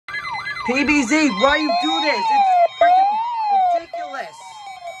PBZ, why you do this? It's freaking ridiculous.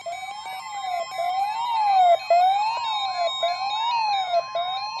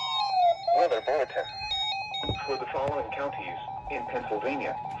 Weather bulletin for the following counties in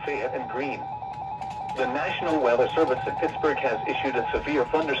Pennsylvania: Fayette and Greene. The National Weather Service in Pittsburgh has issued a severe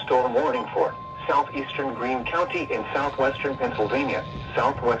thunderstorm warning for southeastern Greene County in southwestern Pennsylvania,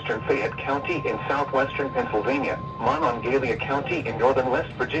 southwestern Fayette County in southwestern Pennsylvania, Monongalia County in northern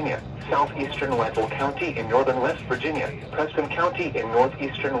West Virginia, southeastern Wetzel County in northern West Virginia, Preston County in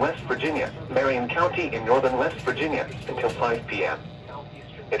northeastern West Virginia, Marion County in northern West Virginia, until 5 p.m.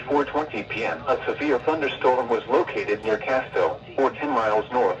 At 4:20 p.m., a severe thunderstorm was located near Casto, or 10 miles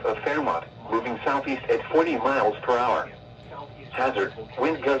north of Fairmont, moving southeast at 40 miles per hour. Hazard: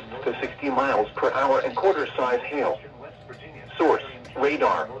 wind gusts to 60 miles per hour and quarter-size hail. Source: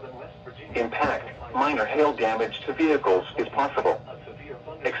 radar. Impact: minor hail damage to vehicles is possible.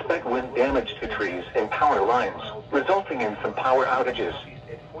 Expect wind damage to trees and power lines, resulting in some power outages.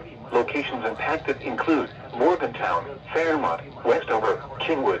 Locations impacted include Morgantown, Fairmont, Westover,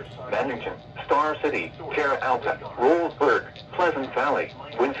 Kingwood, Mannington, Star City, Terra Alta, Rollsburg, Pleasant Valley,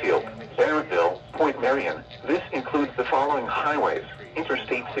 Winfield, Barrettville, Point Marion. This includes the following highways: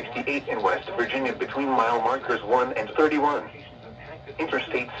 Interstate 68 in West Virginia between mile markers 1 and 31.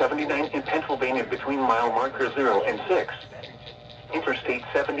 Interstate 79 in Pennsylvania between mile markers 0 and 6. Interstate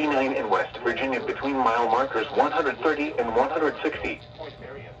 79 in West Virginia between mile markers 130 and 160.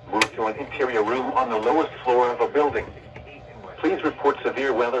 Move to an interior room on the lowest floor of a building. Please report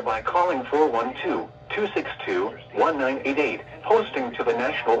severe weather by calling 412-262-1988, posting to the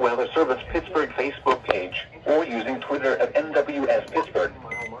National Weather Service Pittsburgh Facebook page, or using Twitter at NWS Pittsburgh.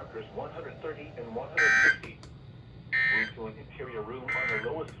 Move to an interior room on the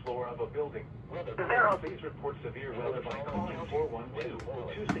lowest floor of a building. Please report severe weather by calling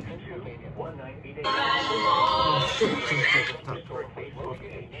 412-262-1988.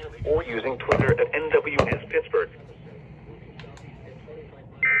 Or using Twitter at NWS Pittsburgh.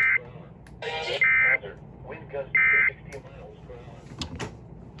 Hazard: wind gusts to 60